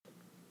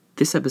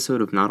This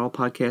episode of Not All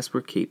Podcasts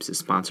Wear Capes is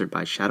sponsored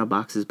by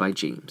Shadowboxes by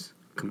James.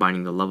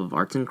 Combining the love of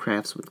arts and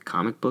crafts with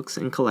comic books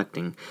and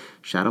collecting,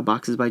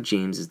 Shadowboxes by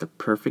James is the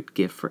perfect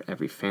gift for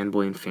every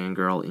fanboy and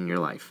fangirl in your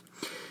life.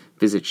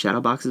 Visit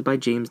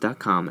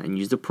shadowboxesbyjames.com and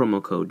use the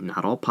promo code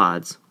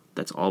NOTALLPODS,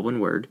 that's all one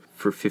word,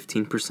 for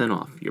 15%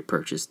 off your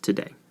purchase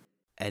today.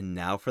 And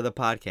now for the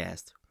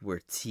podcast,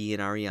 where T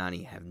and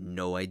Ariani have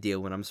no idea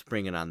when I'm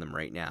springing on them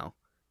right now.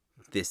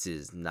 This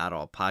is Not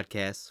All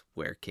Podcasts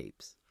Wear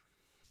Capes.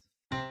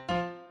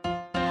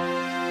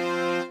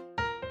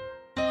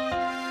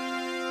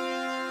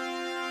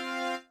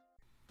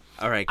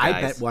 All right, guys.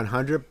 I bet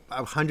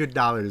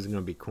 $100 is going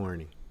to be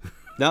corny.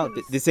 No,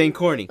 this ain't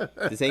corny.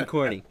 This ain't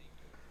corny.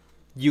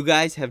 You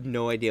guys have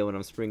no idea when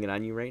I'm springing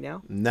on you right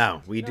now?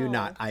 No, we do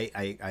not.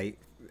 I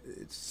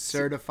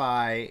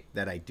certify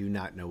that I do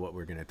not know what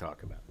we're going to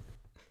talk about.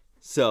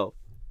 So,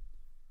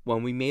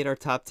 when we made our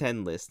top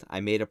 10 list, I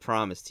made a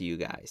promise to you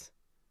guys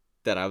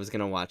that I was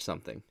going to watch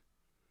something.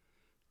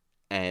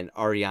 And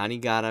Ariani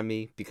got on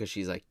me because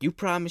she's like, you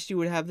promised you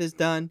would have this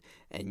done,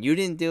 and you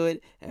didn't do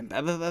it, and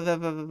blah, blah, blah, blah,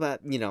 blah, blah, blah,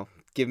 you know,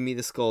 giving me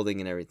the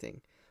scolding and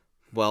everything.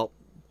 Well,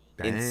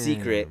 in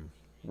secret,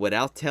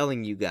 without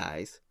telling you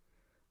guys,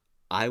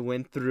 I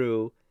went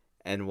through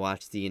and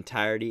watched the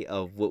entirety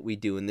of What We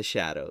Do in the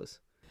Shadows.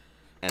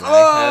 And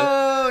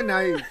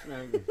nice.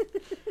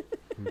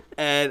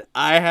 And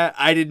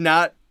I did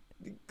not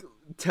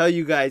tell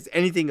you guys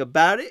anything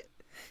about it.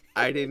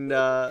 I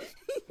didn't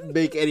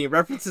make any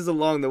references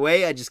along the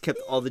way. I just kept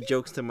all the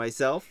jokes to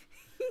myself.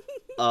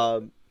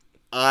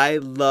 I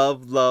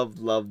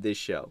love this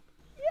show.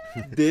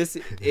 Yeah. This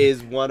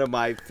is one of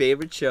my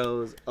favorite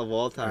shows of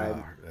all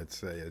time.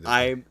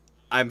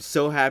 I'm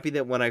so happy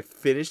that when I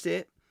finished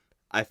it,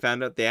 I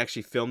found out they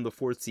actually filmed the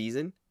 4th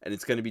season, and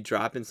it's going to be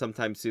dropping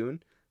sometime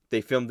soon.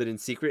 They filmed it in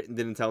secret and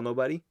didn't tell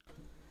nobody.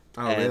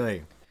 Oh,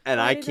 really?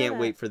 And I can't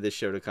wait for this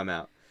show to come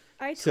out.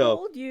 I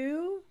told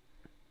you.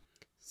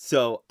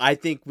 So I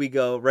think we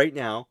go right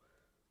now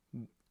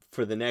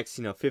for the next,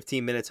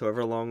 15 minutes,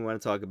 however long we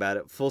want to talk about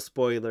it. Full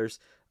spoilers,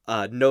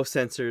 no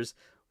censors.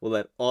 We'll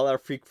let all our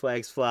freak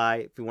flags fly.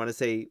 If we want to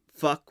say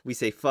fuck, we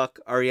say fuck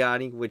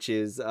Ariani, which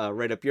is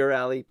right up your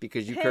alley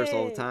because you curse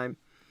all the time.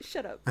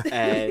 Shut up.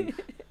 And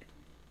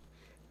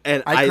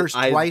I cursed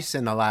twice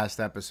in the last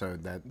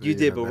episode. That you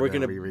did, but we're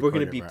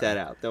gonna beep that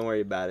out. Don't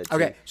worry about it.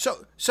 Okay,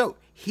 so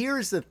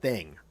here's the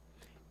thing,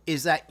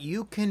 is that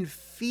you can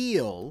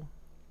feel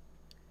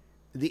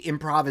the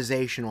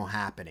improvisational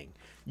happening.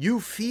 You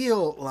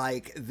feel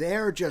like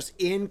they're just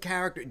in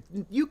character.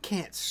 You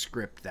can't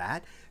script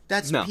that.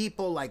 That's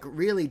people like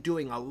really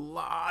doing a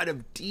lot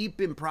of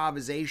deep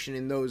improvisation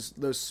in those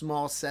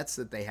small sets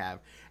that they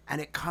have,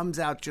 and it comes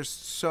out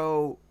just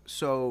so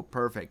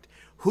perfect.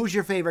 Who's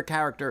your favorite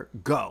character?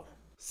 Go.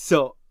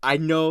 So I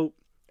know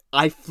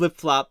I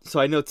flip-flop.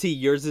 So I know T,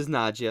 yours is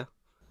Nadja.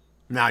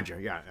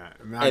 Nadja, yeah.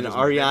 And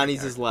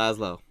Ariani's is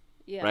Laszlo.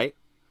 Yeah. Right?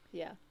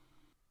 Yeah.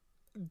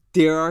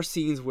 There are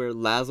scenes where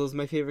Laszlo's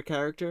my favorite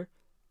character,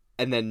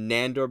 and then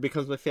Nandor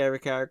becomes my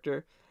favorite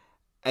character,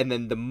 and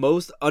then the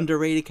most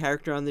underrated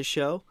character on this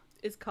show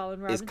is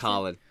Colin Robinson.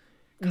 Colin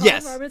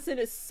Yes. Robinson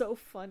is so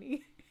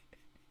funny.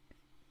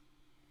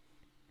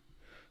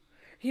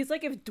 He's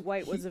like if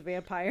Dwight was a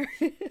vampire.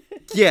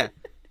 Yeah.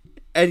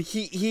 And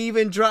he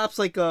even drops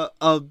like a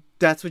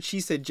that's what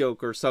she said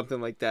joke or something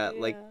like that.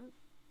 Yeah. Like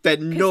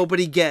that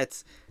nobody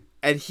gets.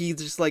 And he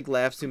just like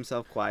laughs to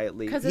himself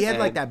quietly. He had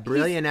like that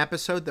brilliant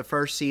episode the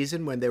first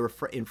season when they were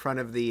in front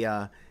of the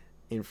like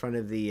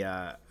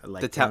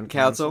the town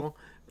council.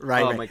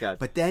 Right. Oh my god.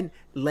 But then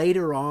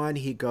later on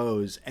he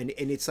goes and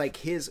it's like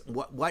his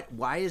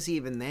why is he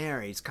even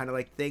there? He's kind of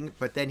like thing,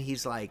 but then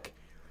he's like,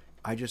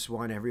 I just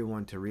want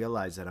everyone to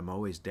realize that I'm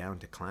always down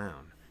to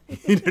clown.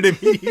 You know what I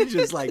mean? He's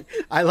just like,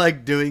 I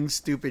like doing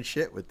stupid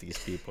shit with these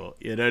people.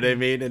 You know what I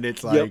mean? And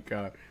it's like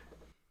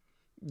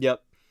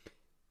Yep.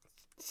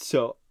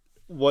 So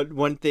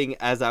one thing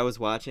as I was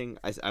watching,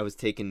 I was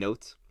taking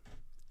notes,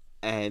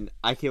 and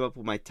I came up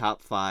with my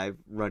top 5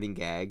 running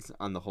gags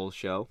on the whole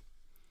show.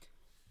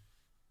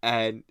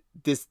 And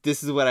this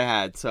is what I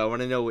had, so I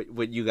want to know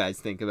what you guys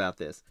think about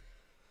this.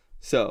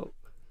 So,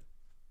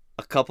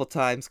 a couple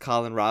times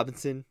Colin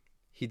Robinson,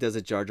 he does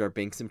a Jar Jar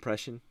Binks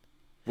impression,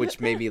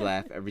 which made me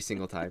laugh every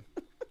single time.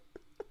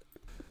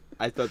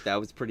 I thought that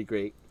was pretty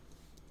great.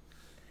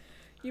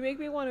 You make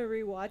me want to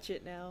rewatch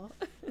it now.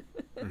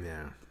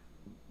 Yeah.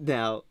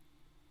 Now,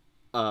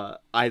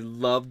 I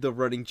love the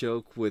running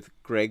joke with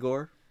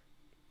Gregor,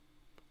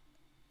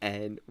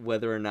 and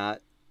whether or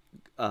not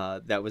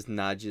that was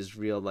Nadja's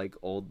real like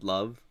old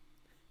love,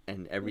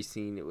 and every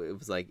scene it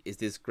was like, is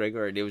this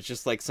Gregor? And it was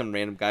just like some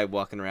random guy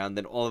walking around.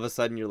 Then all of a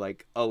sudden you're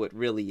like, oh, it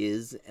really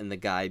is, and the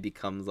guy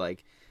becomes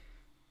like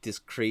this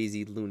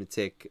crazy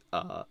lunatic,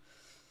 all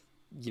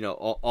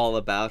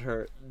about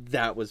her.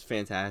 That was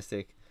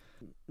fantastic.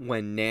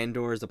 When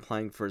Nandor is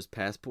applying for his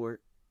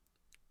passport,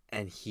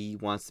 and he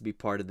wants to be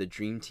part of the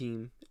Dream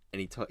Team,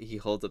 and he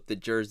holds up the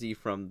jersey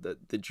from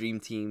the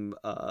Dream Team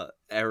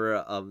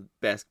era of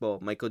basketball,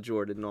 Michael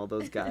Jordan and all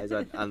those guys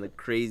on the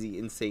crazy,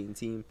 insane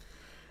team.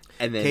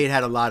 And then Kate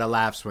had a lot of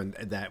laughs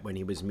when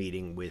he was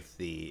meeting with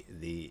the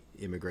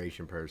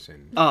immigration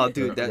person. oh,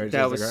 dude, Where's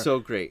that the was girl? so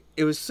great.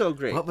 It was so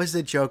great. What was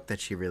the joke that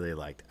she really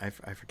liked? I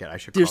forget. I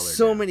should. There's call her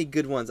so down. many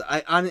good ones.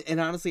 And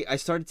honestly, I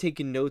started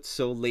taking notes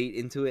so late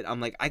into it. I'm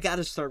like, I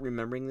gotta start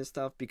remembering this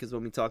stuff because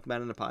when we talk about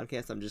it in the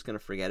podcast, I'm just gonna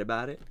forget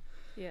about it.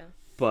 Yeah.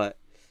 But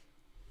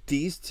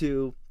these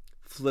two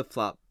flip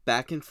flop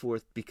back and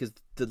forth because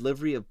the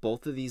delivery of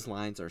both of these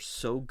lines are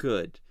so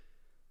good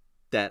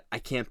that I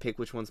can't pick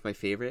which one's my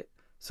favorite.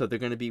 So they're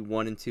gonna be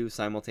 1 and 2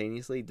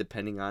 simultaneously,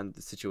 depending on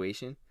the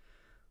situation.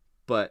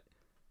 But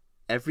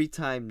every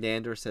time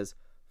Nandor says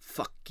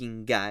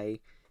 "fucking guy,"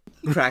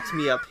 it cracks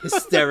me up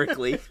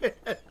hysterically.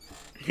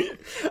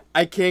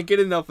 I can't get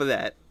enough of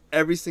that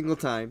every single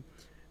time.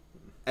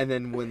 And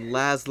then when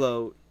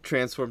Laszlo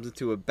transforms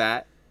into a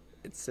bat,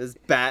 it says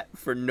 "bat"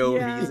 for no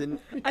Yeah. reason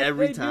I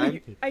every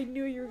time. I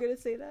knew you were gonna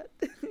say that.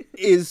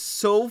 Is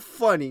so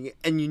funny,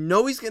 and you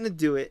know he's gonna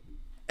do it,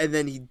 and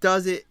then he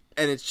does it,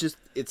 and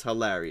it's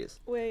hilarious.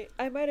 Wait,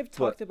 I might have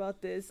talked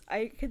about this.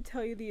 I can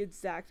tell you the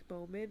exact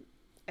moment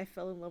I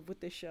fell in love with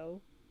the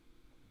show.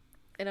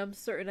 And I'm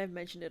certain I've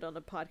mentioned it on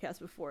the podcast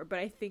before, but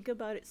I think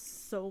about it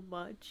so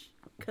much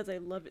because I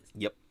love it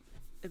Yep.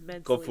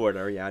 immensely. Go for it,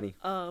 Ariani.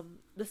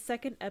 The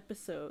second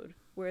episode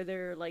where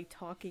they're like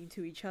talking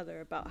to each other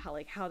about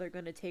how they're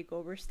gonna take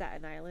over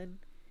Staten Island.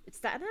 It's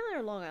Staten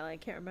Island or Long Island, I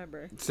can't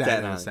remember.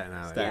 Staten Island. Staten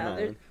Yeah,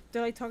 Island.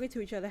 they're like talking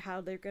to each other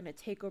how they're gonna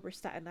take over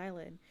Staten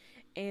Island,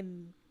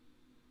 and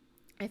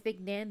I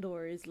think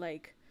Nandor is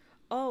like,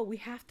 "Oh, we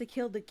have to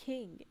kill the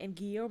king," and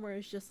Guillermo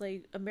is just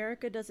like,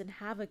 "America doesn't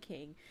have a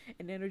king,"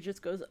 and Nandor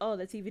just goes, "Oh,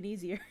 that's even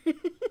easier."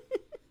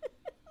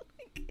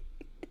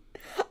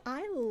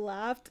 I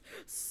laughed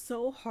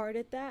so hard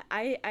at that.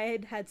 I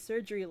had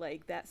surgery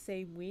like that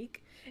same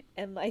week,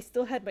 and I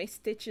still had my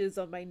stitches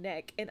on my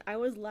neck, and I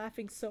was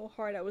laughing so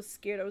hard I was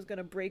scared I was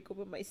gonna break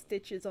open my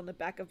stitches on the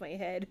back of my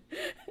head.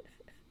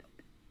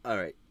 All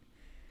right.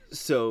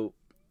 So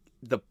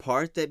the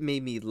part that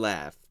made me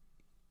laugh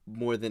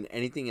more than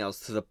anything else,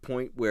 to the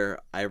point where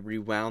I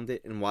rewound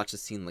it and watched the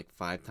scene like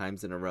 5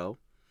 times in a row,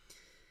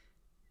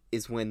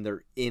 is when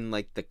they're in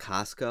like the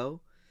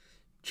Costco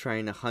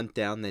trying to hunt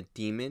down that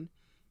demon,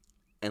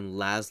 and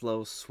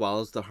Laszlo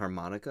swallows the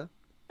harmonica.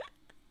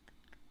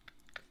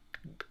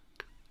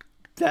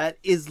 That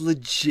is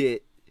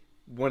legit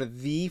one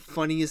of the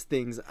funniest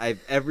things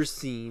I've ever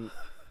seen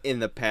in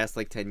the past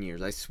like 10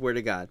 years. I swear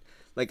to God.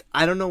 Like,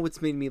 I don't know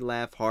what's made me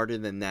laugh harder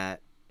than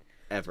that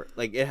ever.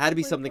 Like, it had to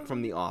be something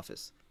from The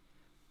Office.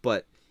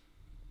 But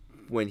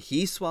when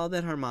he swallowed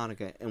that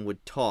harmonica and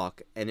would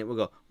talk, and it would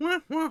go, wah,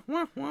 wah,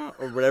 wah, wah,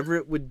 or whatever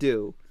it would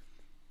do,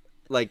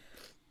 like,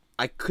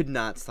 I could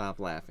not stop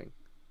laughing.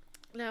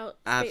 Now,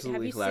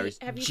 Absolutely hilarious.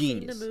 Have you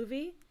Genius. seen the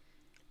movie?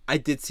 I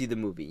did see the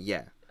movie,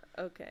 yeah.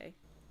 Okay.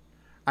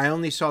 I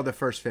only saw the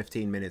first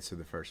 15 minutes of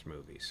the first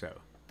movie, so.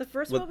 The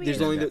first Well, movie there's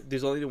is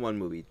only the one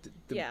movie.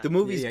 Yeah. The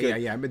movie's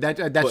good. Yeah. But that's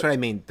what I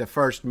mean. The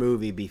first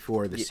movie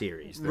before the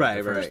series.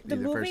 Right. the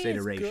movie first is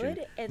iteration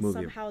good, and movie.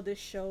 somehow the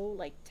show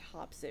like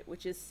tops it,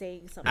 which is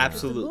saying something. 'Cause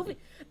Absolutely.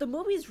 the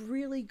movie is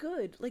really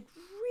good, like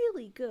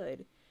really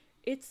good.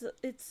 It's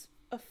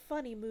a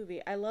funny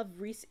movie. I love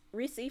Reese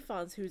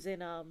Ifans, who's in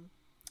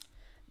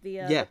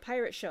the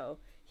pirate show.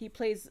 He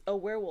plays a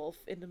werewolf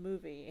in the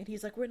movie, and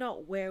he's like, "We're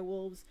not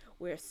werewolves,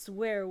 we're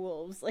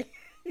swearwolves." Like,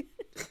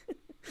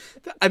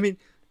 I mean,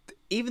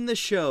 even the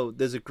show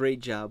does a great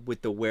job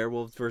with the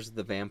werewolves versus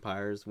the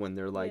vampires when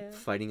they're like Yeah.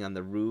 fighting on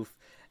the roof,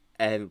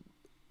 and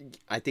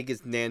I think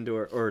it's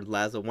Nandor or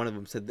Laszlo. One of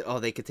them said, "Oh,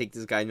 they could take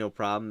this guy, no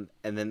problem."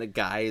 And then the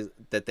guy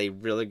that they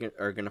really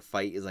are gonna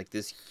fight is like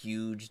this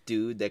huge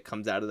dude that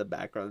comes out of the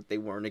background that they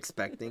weren't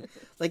expecting.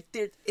 Like,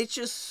 it's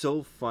just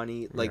so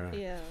funny. Like,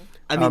 yeah.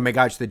 I mean, Oh my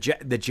gosh, the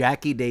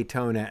Jackie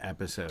Daytona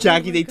episode.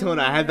 Jackie my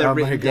Daytona. I have God. that Oh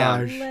my written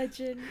down. gosh.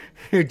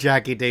 Legend.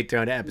 Jackie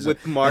Daytona episode.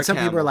 With Mark And some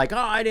people are Hamill. like, "Oh,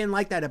 I didn't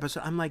like that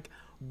episode." I'm like,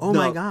 "Oh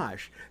No, my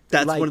gosh."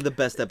 That's Like, one of the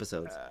best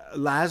episodes.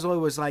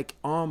 Laszlo was like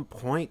on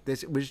point.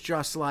 This was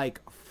just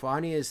like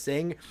funniest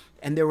thing,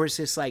 and there was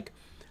this like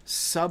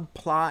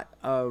subplot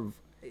of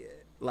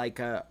like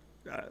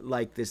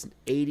like this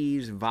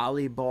 80s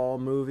volleyball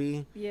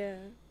movie Yeah.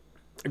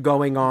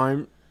 going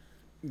on,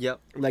 Yep.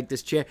 like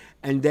this chair,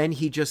 and then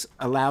he just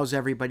allows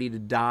everybody to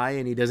die,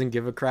 and he doesn't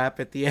give a crap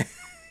at the end.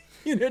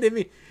 You know what I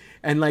mean?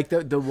 And like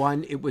the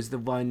one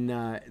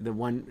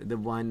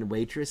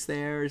waitress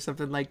there or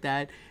something like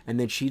that, and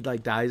then she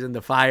like dies in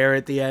the fire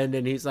at the end,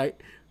 and he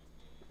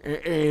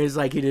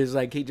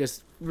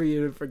just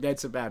really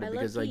forgets about it I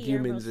because love like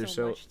Guillermo humans are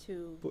so. much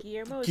too.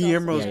 Guillermo's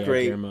Guillermo's also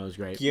great. Guillermo's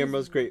great.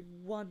 Guillermo's great.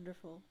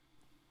 wonderful.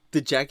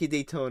 The Jackie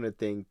Daytona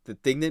thing, the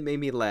thing that made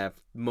me laugh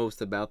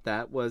most about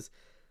that was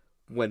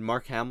when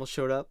Mark Hamill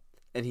showed up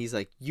and he's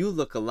like, "You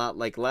look a lot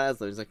like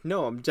Laszlo." He's like,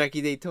 "No, I'm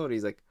Jackie Daytona."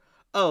 He's like,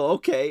 "Oh,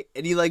 okay."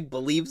 And he like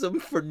believes him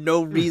for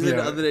no reason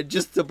Yeah. other than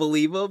just to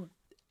believe him.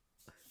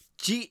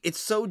 It's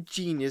so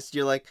genius.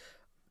 You're like,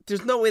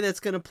 there's no way that's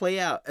going to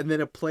play out. And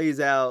then it plays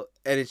out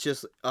and it's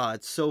just,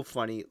 it's so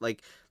funny.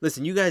 Like,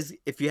 listen, you guys,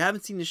 if you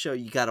haven't seen the show,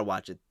 you got to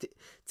watch it.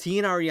 T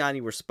and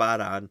Ariani were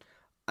spot on.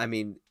 I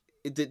mean,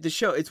 the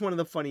show, it's one of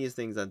the funniest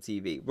things on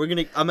TV.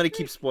 I'm gonna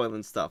keep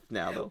spoiling stuff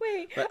now, though.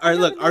 Wait. All right,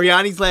 look,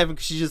 Ariani's laughing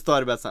because she just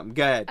thought about something.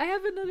 Go ahead. I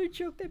have another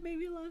joke that made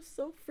me laugh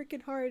so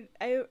freaking hard.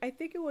 I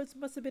think it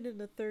must have been in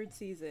the third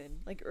season,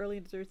 like early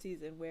in the third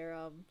season, where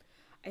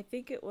I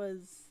think it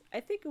was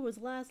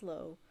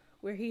Laszlo,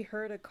 where he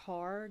heard a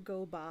car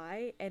go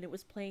by and it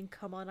was playing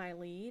 "Come On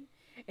Eileen,"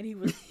 and he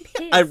was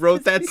pissed. I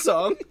wrote that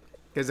song.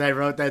 Because I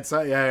wrote that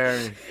song. Yeah.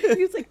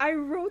 He was like, I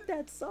wrote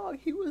that song.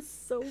 He was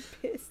so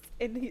pissed.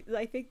 And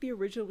I think the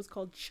original was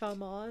called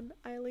Chum On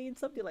Eileen,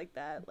 something like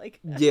that. Like,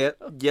 Yep.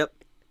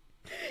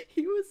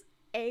 He was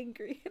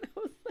angry. And I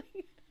was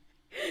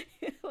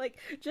like, like,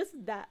 just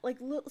that. Like,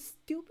 little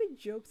stupid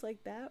jokes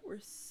like that were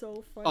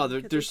so funny. Oh,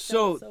 they're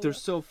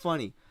so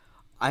funny.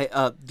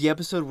 The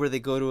episode where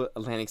they go to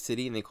Atlantic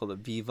City and they call it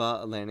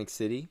Viva Atlantic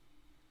City.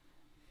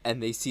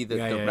 And they see the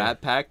Rat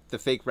Pack, the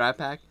fake Rat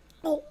Pack.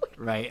 Oh.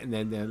 Right, and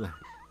then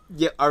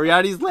yeah,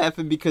 Ariani's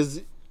laughing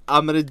because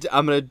I'm gonna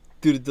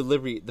do the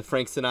delivery, the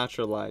Frank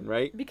Sinatra line,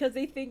 right? Because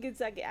they think it's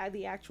like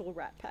the actual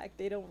Rat Pack.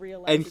 They don't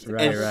realize. And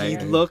it's he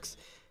looks,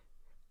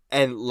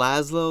 and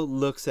Laszlo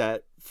looks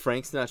at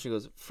Frank Sinatra and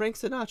goes, "Frank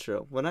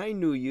Sinatra, when I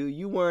knew you,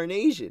 you weren't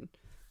Asian."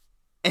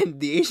 And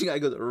the Asian guy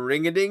goes,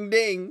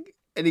 "Ring-a-ding-ding,"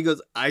 and he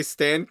goes, "I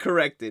stand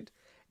corrected."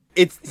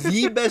 It's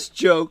the best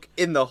joke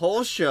in the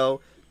whole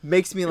show.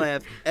 Makes me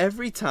laugh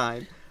every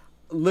time.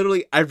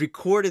 Literally, I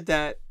recorded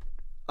that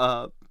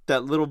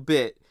little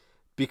bit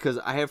because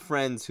I have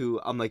friends who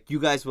I'm like,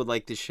 you guys would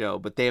like this show,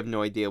 but they have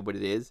no idea what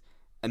it is,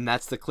 and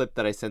that's the clip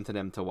that I sent to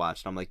them to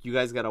watch. And I'm like, you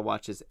guys gotta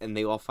watch this, and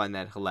they all find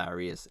that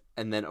hilarious.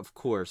 And then of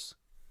course,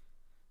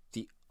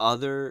 the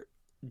other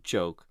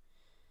joke,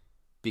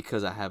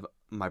 because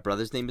my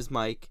brother's name is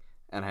Mike,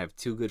 and I have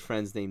two good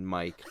friends named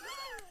Mike.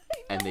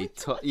 And they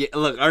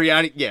look,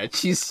 Ariani. Yeah,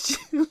 she's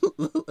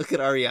look at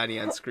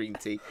Ariani on screen.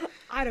 T.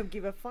 I don't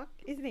give a fuck.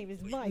 His name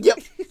is Mike.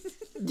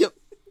 Yep.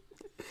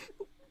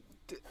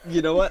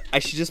 You know what? I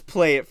should just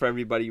play it for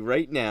everybody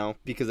right now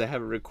because I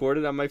have it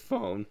recorded on my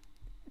phone,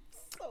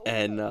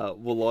 and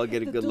we'll all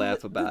get a good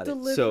laugh about it. The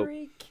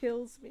delivery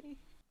kills me.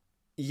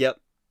 Yep.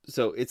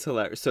 So it's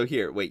hilarious. So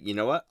here, wait. You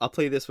know what? I'll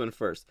play this one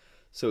first.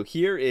 So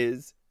here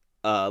is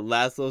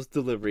Laszlo's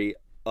delivery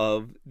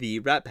of the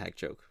Rat Pack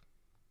joke.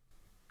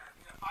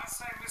 I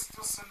say,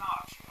 Mr.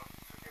 Sinatra,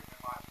 forgive me,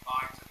 my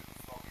mind's a bit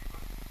foggy,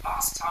 but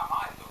last time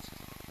I looked,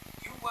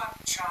 you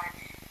weren't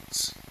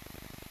Chinese.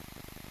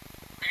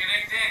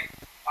 Ring-a-ding-ding,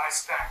 I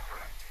stand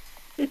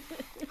corrected.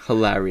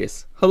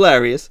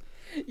 Hilarious.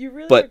 You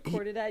really But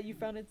recorded that? You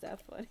found it that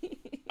funny?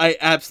 I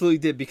absolutely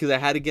did because I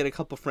had to get a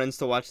couple friends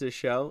to watch this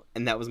show,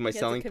 and that was my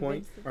selling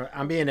point.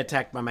 I'm being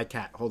attacked by my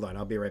cat. Hold on,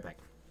 I'll be right back.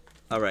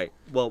 All right.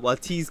 Well, while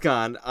T's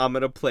gone, I'm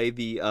gonna play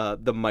the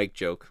Mike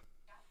joke.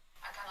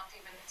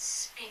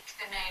 Speak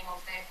the name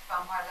of the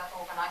vampire that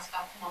organized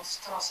that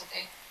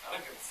monstrosity. I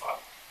don't give a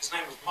fuck. His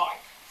name was Mike.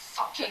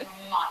 Fucking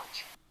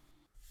Mike.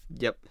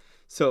 Yep.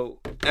 So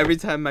every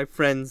time my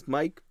friends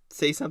Mike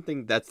say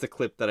something, that's the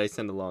clip that I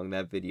send along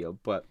that video.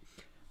 But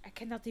I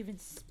cannot even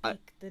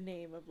speak the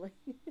name of like.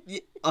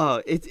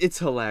 It's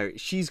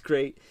hilarious. She's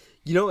great.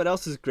 You know what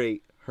else is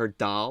great? Her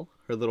doll,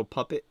 her little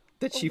puppet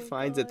that she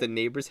finds at the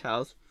neighbor's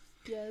house.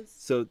 Yes.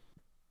 So,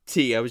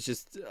 T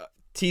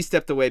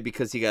stepped away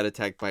because he got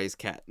attacked by his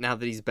cat. Now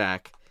that he's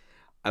back,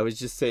 I was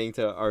just saying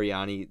to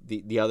Ariani,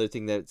 the other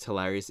thing that's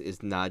hilarious is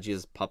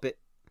Najia's puppet.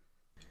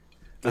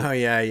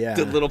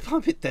 The little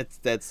puppet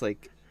that's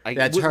like...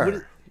 That's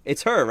her.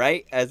 It's her,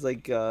 right? As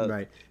like...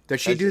 right. Does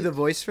she do the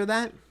voice for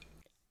that?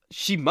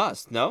 She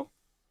must, no?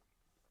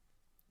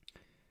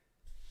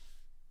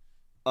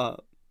 I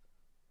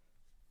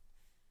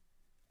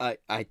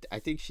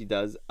think she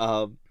does.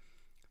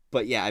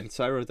 But yeah,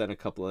 so I wrote down a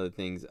couple other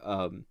things.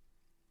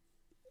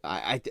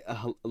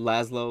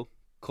 Laszlo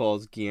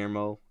calls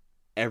Guillermo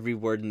every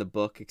word in the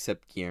book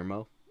except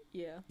Guillermo.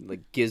 Yeah.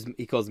 Like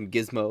he calls him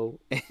Gizmo.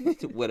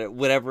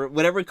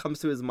 whatever comes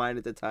to his mind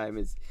at the time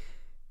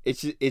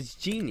it's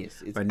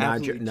genius. It's but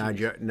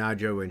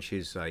Nadia, when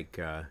she's like,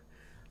 la la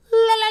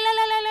la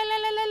la la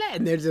la la la,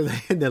 and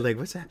they're like,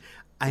 what's that?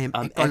 I'm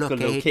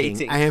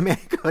echolocating. I am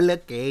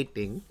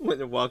echolocating. When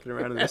they're walking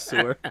around in the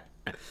sewer.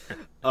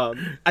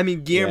 I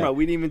mean, Guillermo,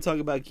 we didn't even talk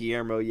about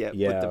Guillermo yet,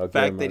 but the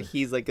fact that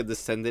he's like a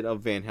descendant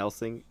of Van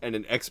Helsing and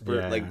an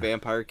expert like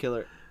vampire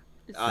killer,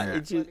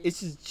 it's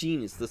just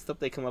genius. The stuff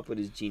they come up with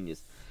is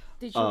genius.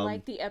 Did you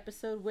like the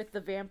episode with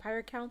the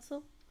Vampire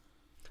Council?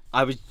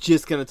 I was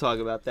just gonna talk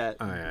about that.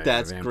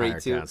 That's great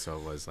too. Council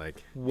was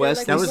like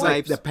Wesley that was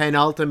Snipes. like the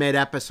penultimate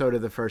episode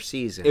of the first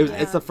season.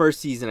 It's the first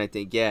season, I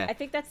think. Yeah, I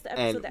think that's the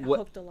episode that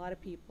hooked a lot of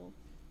people.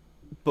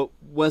 But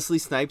Wesley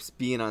Snipes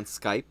being on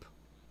Skype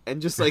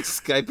and just like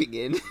Skyping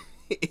in,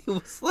 it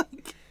was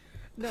like.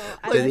 No,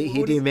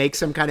 did he make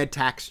some kind of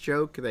tax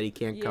joke that he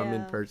can't come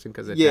in person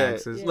because of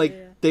taxes?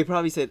 They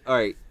probably said, all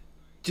right,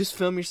 just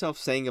film yourself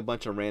saying a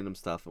bunch of random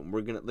stuff, and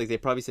we're gonna they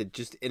probably said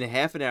just in a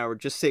half an hour,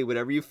 just say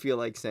whatever you feel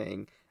like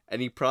saying,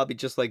 and he probably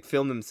just like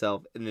filmed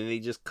himself, and then they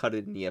just cut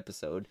it in the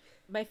episode.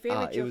 My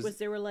favorite joke was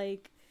they were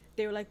like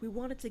we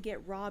wanted to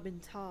get Rob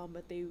and Tom,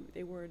 but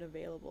they weren't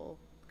available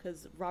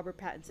because Robert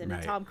Pattinson and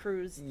Right. Tom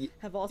Cruise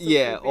have also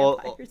Yeah, played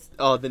vampires.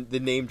 all the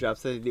name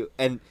drops that they do,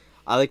 and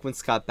I like when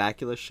Scott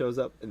Bakula shows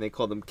up and they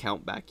call him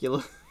Count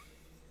Bakula.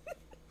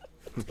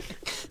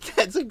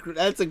 That's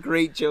a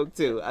great joke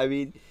too. I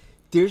mean,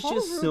 there's Paul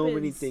just so many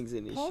Rubens- things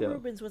in his Paul show.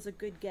 Rubens was a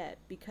good get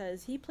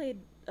because he played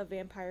a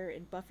vampire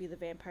in Buffy the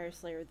Vampire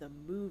Slayer the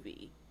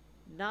movie,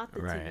 not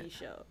the Right. TV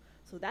show.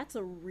 So that's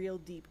a real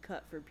deep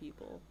cut for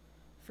people.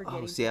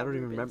 Oh, see, I Paul don't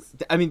even remember.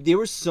 Rubens. I mean, there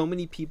were so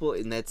many people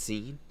in that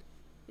scene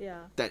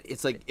Yeah. that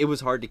it's like it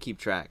was hard to keep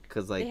track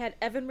because like They had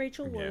Evan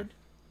Rachel Yeah. Wood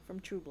from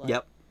True Blood.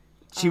 yep,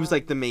 she was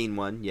like the main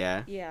one.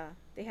 Yeah, Yeah,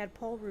 they had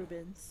Paul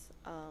Rubens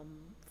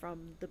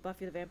from the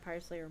Buffy the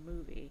Vampire Slayer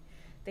movie.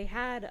 They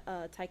had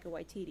Taika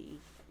Waititi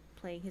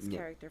playing his Yeah.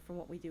 character from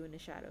What We Do in the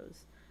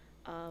Shadows.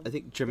 I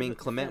think Jermaine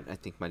Clement I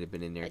think might have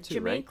been in there too,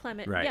 Jermaine right?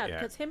 Clement, Right, yeah, yeah.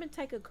 because him and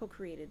Taika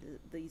co-created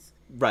these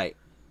Right.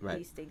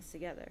 these things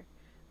together.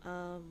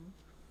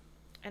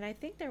 And I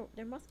think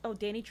there must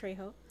Danny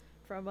Trejo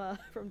from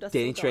Dusk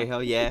Danny Till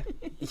Dawn. Trejo, yeah.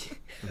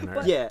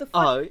 But Yeah,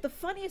 the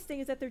funniest thing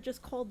is that they're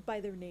just called by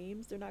their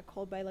names. They're not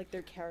called by like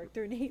their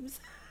character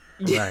names.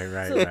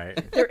 Right, So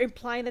right. they're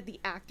implying that the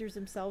actors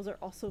themselves are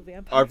also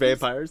vampires. Are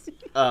vampires?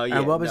 Oh yeah.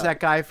 And what was no.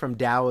 that guy from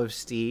Tao of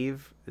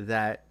Steve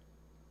that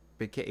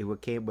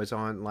was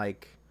on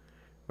like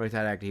what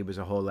that actor? He was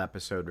a whole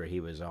episode where he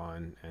was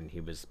on and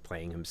he was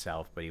playing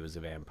himself, but he was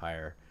a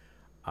vampire.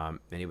 And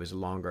he was a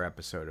longer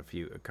episode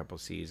a couple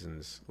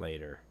seasons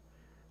later.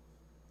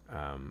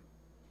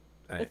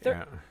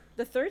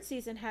 The third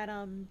season had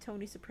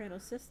Tony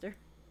Soprano's sister.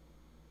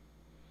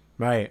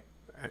 Right.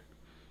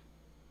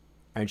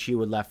 And she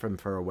would left him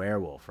for a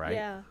werewolf,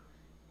 right?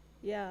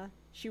 Yeah.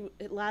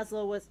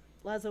 Laszlo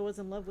was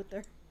in love with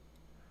her.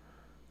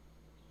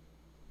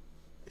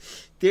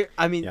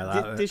 I mean,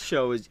 Yeah, this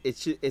show is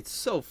it's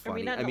so I funny.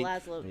 mean, not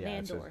Laszlo. yeah,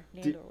 it's Nandor.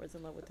 just- Nandor was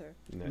in love with her.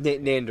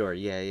 Nandor,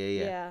 yeah.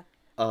 Yeah.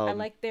 I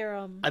like their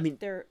I mean-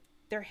 their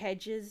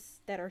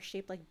hedges that are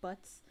shaped like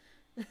butts.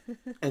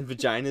 And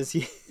vaginas.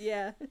 Yeah.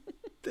 Yeah.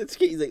 That's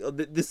great. He's like, oh,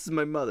 this is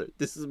my mother.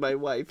 This is my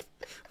wife,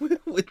 with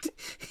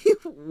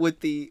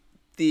the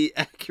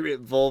accurate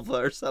vulva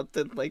or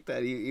something like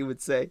that. He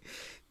would say,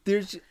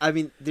 there's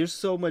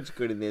so much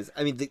good in this.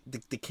 I mean,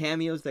 the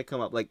cameos that come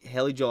up, like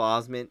Haley Joel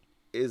Osment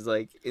is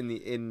like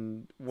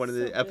in one of So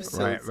the good.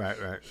 episodes. Right.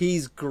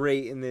 He's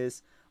great in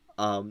this.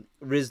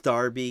 Riz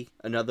Darby,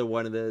 another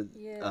one of the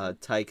Yeah.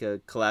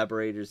 Taika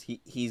collaborators.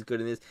 He's good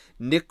in this.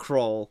 Nick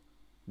Kroll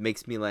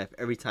makes me laugh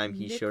every time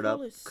he Nick showed up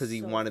Kroll is because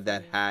he so wanted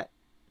that funny. hat.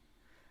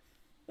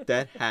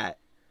 That hat.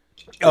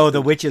 Oh,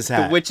 the witch's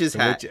hat. The witch's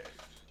hat.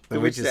 The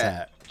witch's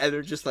hat. And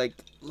they're just like,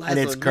 And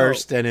it's Laszlo, no.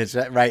 cursed, and it's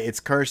right. It's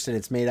cursed, and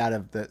it's made out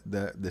of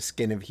the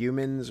skin of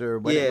humans, or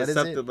what? Yeah, what is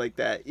something it? like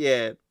that.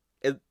 Yeah,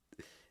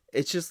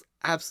 it's just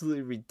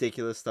absolutely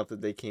ridiculous stuff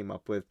that they came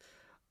up with.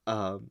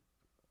 The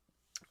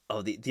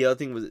other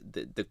thing was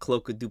the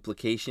cloak of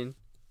duplication,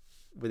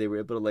 where they were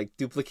able to like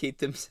duplicate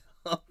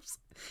themselves,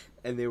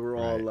 and they were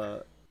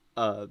all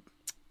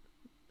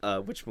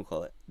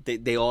whatchamacallit?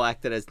 They all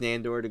acted as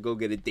Nandor to go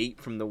get a date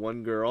from the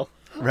one girl.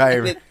 Right.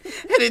 And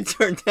it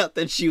turned out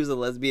that she was a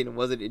lesbian and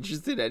wasn't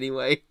interested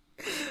anyway.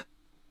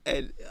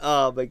 And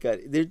oh my god,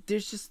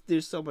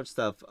 there's so much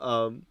stuff.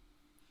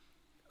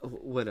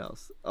 What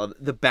else?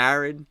 The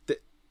Baron.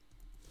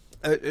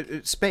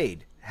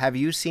 Spade. Have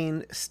you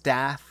seen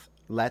Staff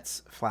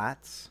Let's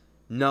Flats?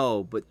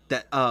 No, but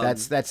that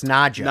That's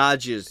Nadja.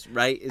 Nadja's,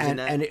 right? Isn't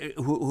that? And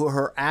who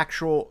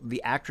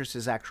the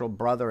actress's actual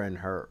brother and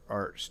her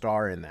are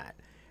star in that,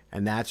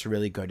 and that's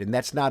really good. And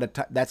that's not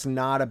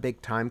a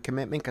big time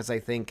commitment because I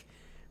think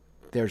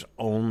there's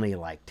only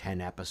like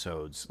 10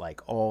 episodes,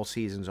 like all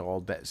seasons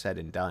all said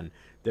and done.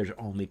 There's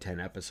only 10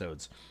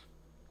 episodes,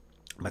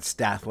 but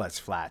Staff Let's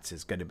Flats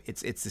is gonna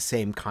it's the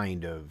same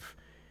kind of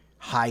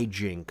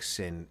hijinks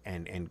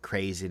and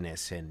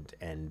craziness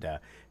and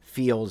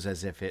feels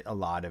as if a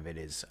lot of it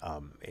is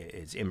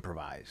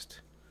improvised.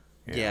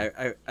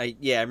 Yeah, I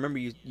remember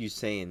you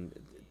saying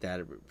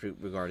that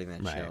regarding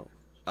that Right. show.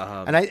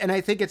 And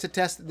I think it's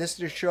this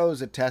just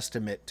shows a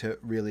testament to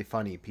really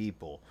funny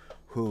people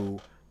who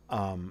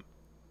kind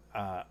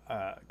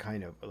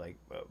of like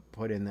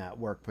put in that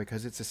work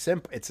because it's a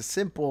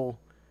simple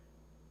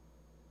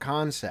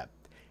concept.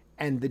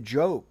 And the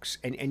jokes,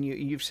 and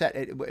you've said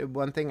it,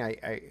 one thing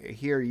I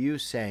hear you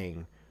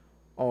saying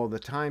all the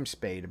time,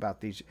 Spade, about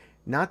these.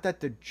 Not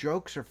that the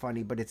jokes are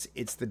funny, but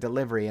it's the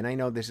delivery. And I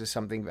know this is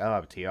something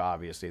up to you.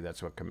 Obviously,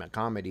 that's what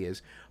comedy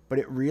is. But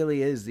it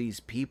really is these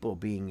people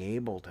being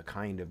able to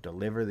kind of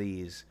deliver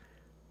these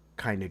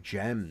kind of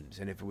gems.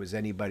 And if it was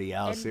anybody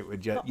else, it would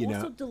just but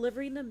also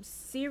delivering them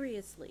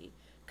seriously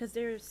because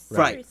they're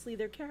Right. seriously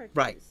their characters.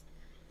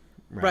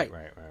 Right.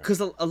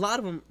 Because a lot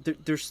of them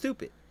they're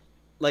stupid.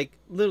 Like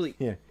literally,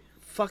 Yeah.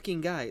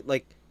 fucking guy.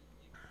 Like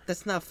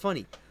that's not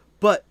funny.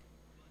 But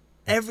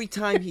every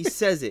time he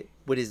says it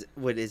with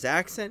his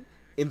accent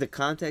in the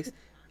context,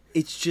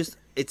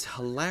 it's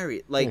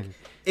hilarious. Like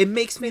it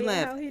makes me Say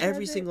laugh how he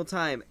every says it. single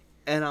time.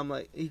 And I'm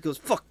like, he goes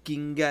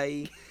fucking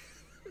guy,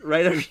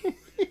 right?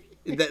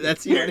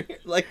 That's your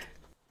like.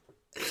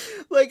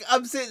 Like,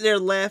 I'm sitting there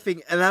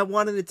laughing, and I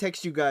wanted to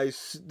text you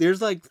guys.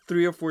 There's like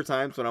 3 or 4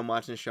 times when I'm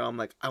watching the show, I'm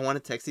like, I want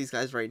to text these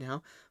guys right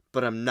now,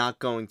 but I'm not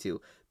going to.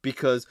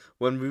 Because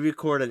when we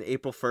record on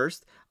April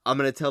 1st, I'm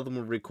going to tell them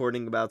we're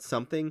recording about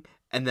something,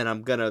 and then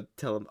I'm going to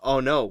tell them, oh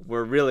no,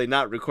 we're really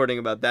not recording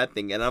about that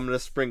thing, and I'm going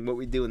to spring What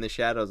We Do in the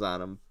Shadows on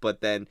them.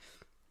 But then,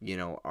 you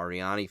know,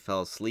 Ariani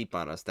fell asleep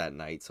on us that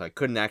night, so I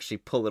couldn't actually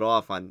pull it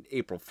off on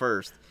April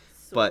 1st.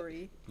 Sorry. But,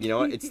 you know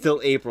what, it's still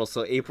April,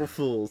 so April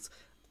Fools.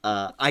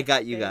 I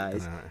got you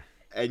guys.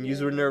 And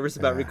you were nervous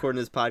about recording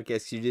this podcast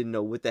because you didn't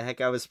know what the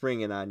heck I was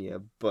springing on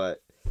you.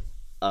 But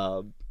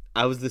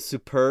I was the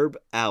superb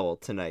owl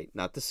tonight.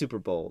 Not the Super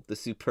Bowl. The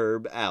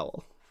superb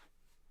owl.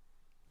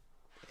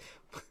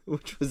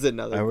 Which was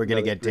another... Are we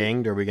going to get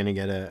dinged? Or are we going to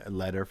get a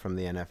letter from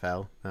the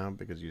NFL now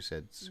because you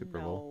said Super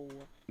Bowl?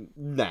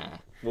 Nah.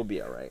 We'll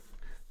be all right.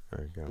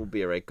 There you go. We'll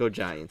be all right. Go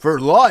Giants. For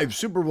live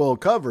Super Bowl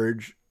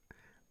coverage.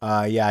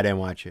 Yeah, I didn't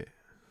watch it.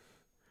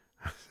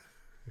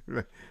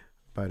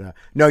 But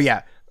no,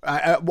 yeah,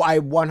 I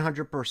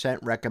 100%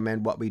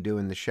 recommend What We Do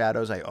in the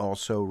Shadows. I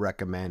also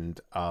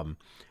recommend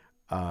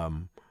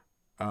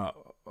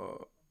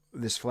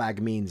This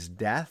Flag Means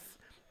Death.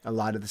 A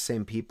lot of the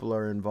same people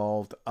are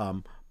involved.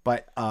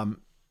 But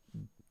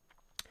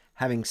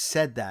having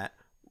said that,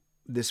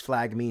 This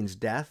Flag Means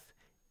Death,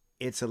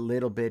 it's a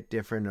little bit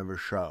different of a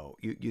show.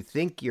 You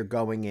think you're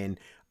going in,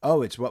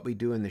 oh, it's What We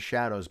Do in the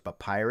Shadows, but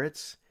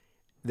pirates.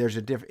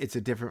 It's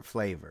a different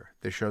flavor.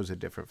 The show's a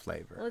different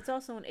flavor. Well, it's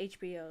also on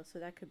HBO, so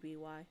that could be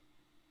why.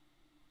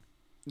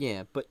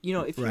 Yeah, but you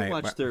know, if you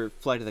watch their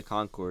Flight of the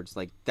Conchords,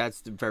 like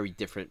that's very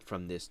different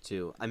from this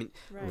too. I mean,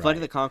 Flight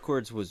of the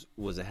Conchords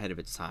was ahead of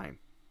its time.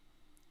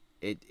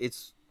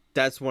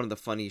 That's one of the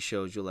funniest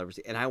shows you'll ever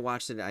see. And I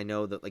watched it. I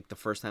know that like the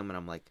first time when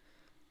I'm like,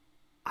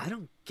 I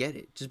don't get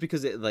it, just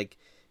because it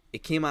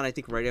came on I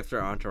think right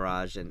after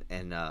Entourage,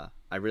 and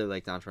I really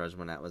liked Entourage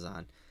when that was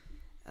on,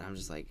 and I'm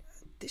just like,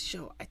 this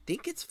show, I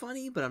think it's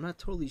funny, but I'm not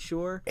totally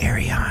sure.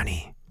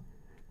 Ariani.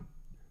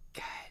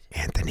 God.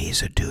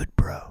 Anthony's a dude,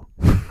 bro.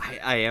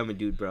 I am a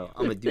dude, bro.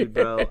 I'm a dude,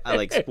 bro. I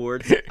like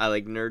sports. I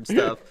like nerd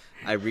stuff.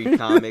 I read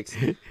comics.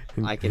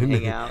 I can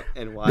hang out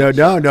and watch.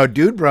 No.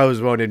 Dude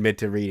bros won't admit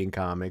to reading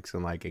comics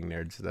and liking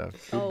nerd stuff.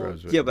 Dude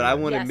bros yeah, but I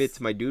won't admit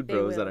to my dude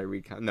bros that I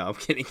read comics. No, I'm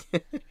kidding.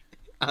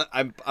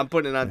 I'm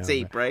putting it on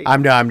tape, right?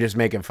 I'm just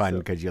making fun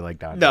because you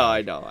like Entourage. No,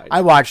 I know.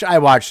 I watched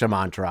some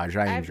Entourage.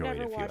 I enjoyed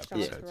a few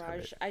episodes.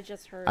 Entourage. I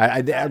just heard.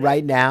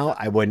 Right now,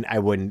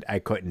 I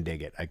couldn't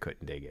dig it.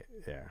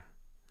 Yeah,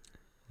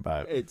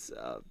 but it's.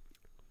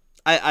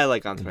 I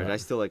like Entourage. I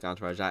still like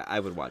Entourage. I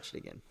would watch it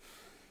again.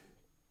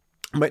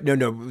 But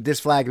no. This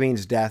Flag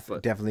Means Death.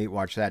 Definitely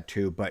watch that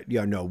too. But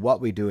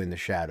What We Do in the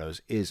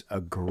Shadows is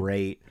a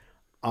great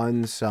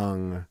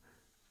unsung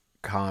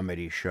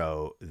comedy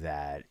show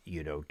that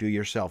do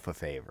yourself a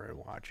favor and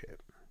watch it.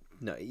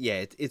 No,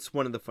 yeah, it's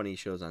one of the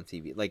funniest shows on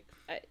TV. Like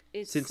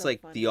since so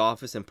like funny. The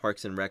Office and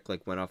Parks and Rec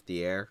went off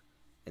the air,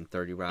 and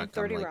 30 Rock. And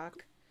 30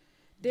 Rock.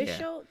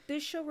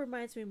 This show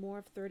reminds me more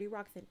of 30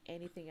 Rock than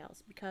anything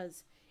else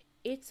because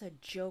it's a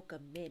joke a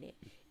minute.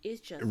 It's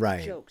just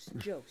jokes,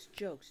 and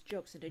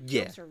the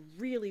jokes are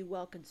really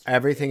well constructed.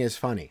 Everything is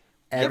funny.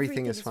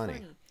 Everything is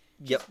funny.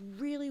 Just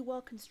really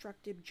well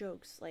constructed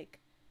jokes, like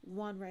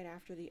one right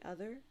after the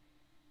other,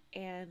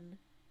 and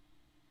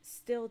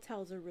still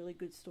tells a really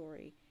good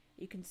story.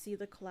 You can see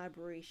the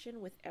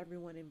collaboration with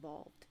everyone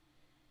involved,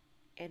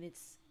 and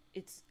it's.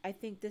 I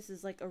think this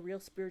is like a real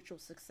spiritual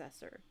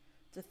successor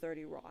to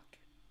 30 Rock.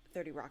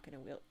 30 Rock in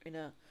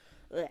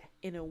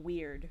a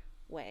weird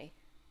way.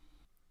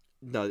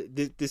 No,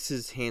 this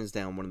is hands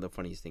down one of the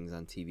funniest things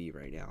on TV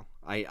right now.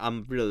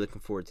 I'm really looking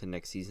forward to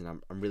next season.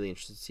 I'm really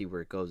interested to see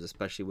where it goes,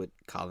 especially with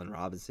Colin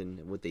Robinson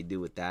and what they do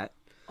with that.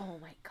 Oh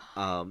my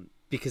god!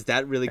 Because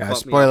that really caught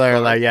spoiler me.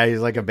 Like he's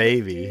like a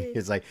baby.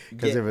 He's like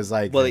because it was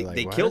like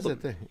they killed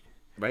him,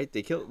 right?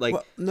 They killed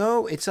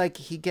no, it's like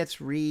he gets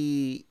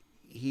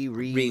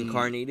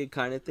reincarnated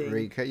kind of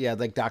thing.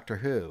 Like Doctor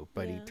Who,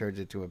 but he turns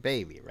into a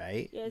baby,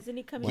 right? Yeah, isn't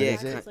he coming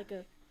back as like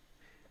a?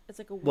 It's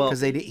like a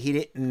because he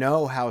didn't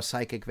know how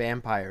psychic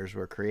vampires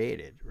were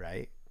created,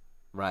 right?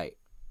 Right.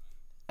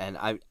 And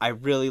I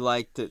really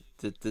liked the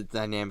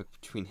dynamic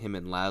between him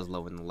and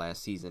Laszlo in the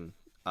last season.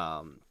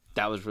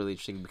 That was really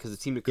interesting because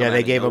it seemed to come out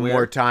they gave him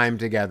more time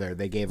together.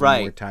 They gave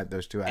him more time.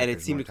 Those two actors, and it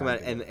seemed to come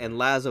out. And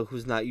Laszlo,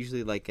 who's not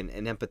usually like an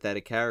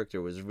empathetic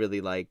character, was really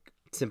like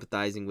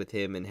sympathizing with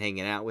him and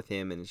hanging out with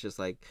him. And it's just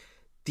like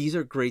these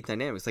are great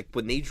dynamics. Like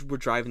when they were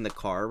driving the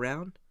car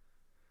around.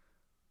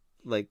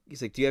 Like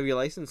he's like, "Do you have your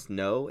license?"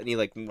 No, and he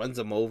like runs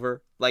him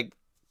over. Like,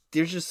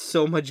 there's just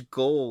so much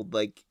gold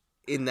like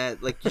in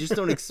that. Like you just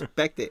don't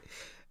expect it.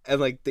 And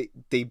like they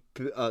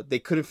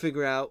couldn't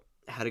figure out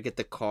how to get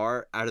the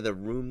car out of the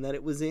room that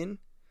it was in,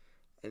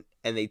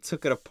 and they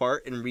took it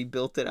apart and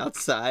rebuilt it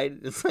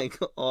outside. It's like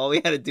all we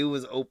had to do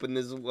was open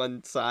this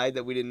one side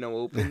that we didn't know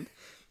opened.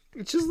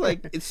 It's just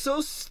like it's so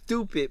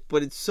stupid,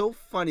 but it's so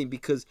funny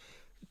because.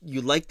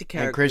 You like the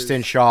characters. And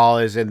Kristen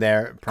Schaal is in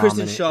there.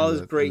 Kristen Schaal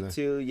is great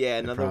too. Yeah,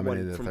 another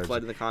one from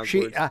Flight of the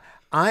Conchords.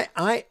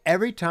 I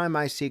every time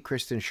I see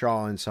Kristen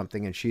Schaal in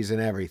something, and she's in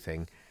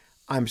everything,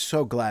 I'm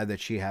so glad that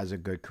she has a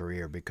good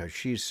career because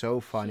she's so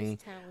funny.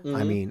 She's talented.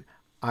 I mean,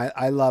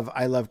 I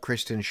love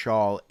Kristen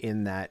Schaal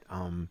in that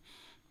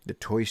the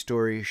Toy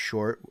Story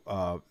short,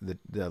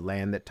 the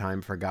Land That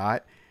Time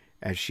Forgot,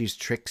 as she's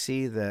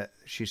Trixie the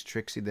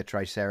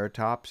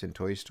Triceratops in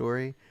Toy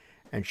Story,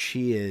 and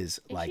she is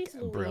And like she's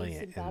Louise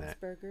brilliant in Bob's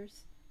that.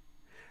 Burgers.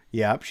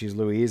 Yep, she's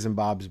Louise and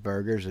Bob's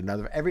Burgers.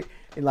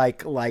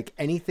 Like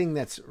anything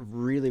that's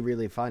really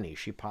really funny,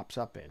 she pops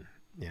up in.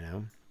 You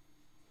know.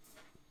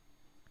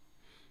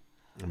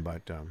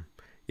 But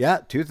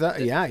two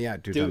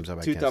thumbs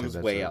up. Two thumbs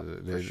way up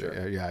for sure.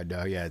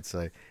 It's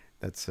like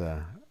that's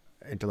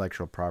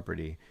intellectual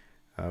property.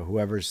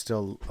 Whoever's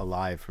still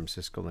alive from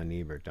Siskel and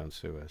Ebert, don't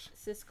sue us.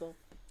 Siskel.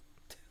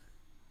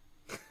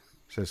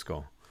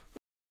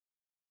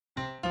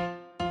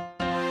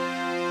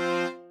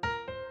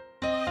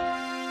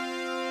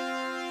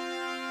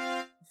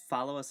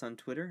 Follow us on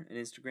Twitter and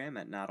Instagram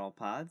at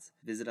NotAllPods.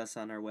 Visit us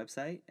on our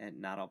website at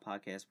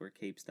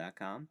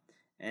notallpodcastwearcapes.com.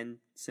 And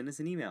send us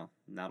an email,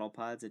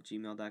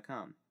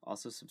 notallpods@gmail.com.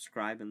 Also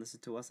subscribe and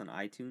listen to us on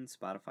iTunes,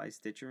 Spotify,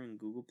 Stitcher, and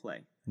Google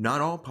Play. Not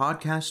All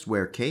Podcasts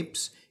Wear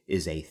Capes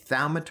is a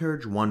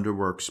Thaumaturge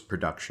Wonderworks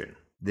production.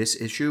 This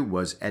issue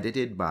was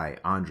edited by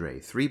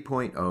Andre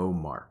 3.0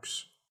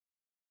 Marks.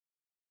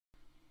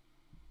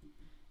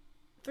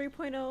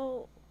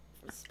 3.0,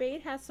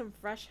 Spade has some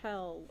fresh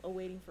hell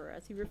awaiting for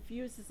us. He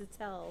refuses to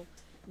tell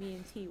me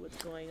and T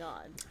what's going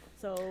on.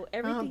 So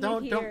everything you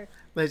hear...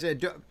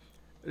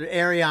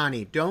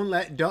 Ariani, don't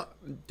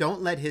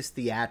let his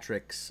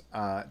theatrics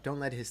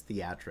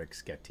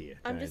get to you.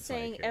 I'm just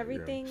saying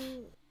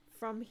everything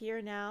from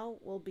here now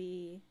will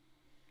be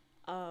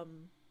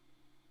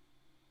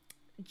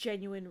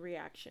genuine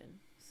reaction.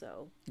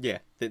 So yeah,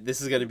 this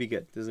is gonna be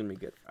good.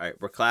 All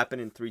right, we're clapping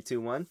in 3, 2,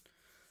 1.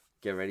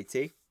 Get ready,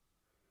 T.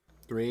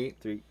 3,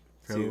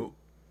 2,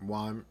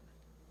 1.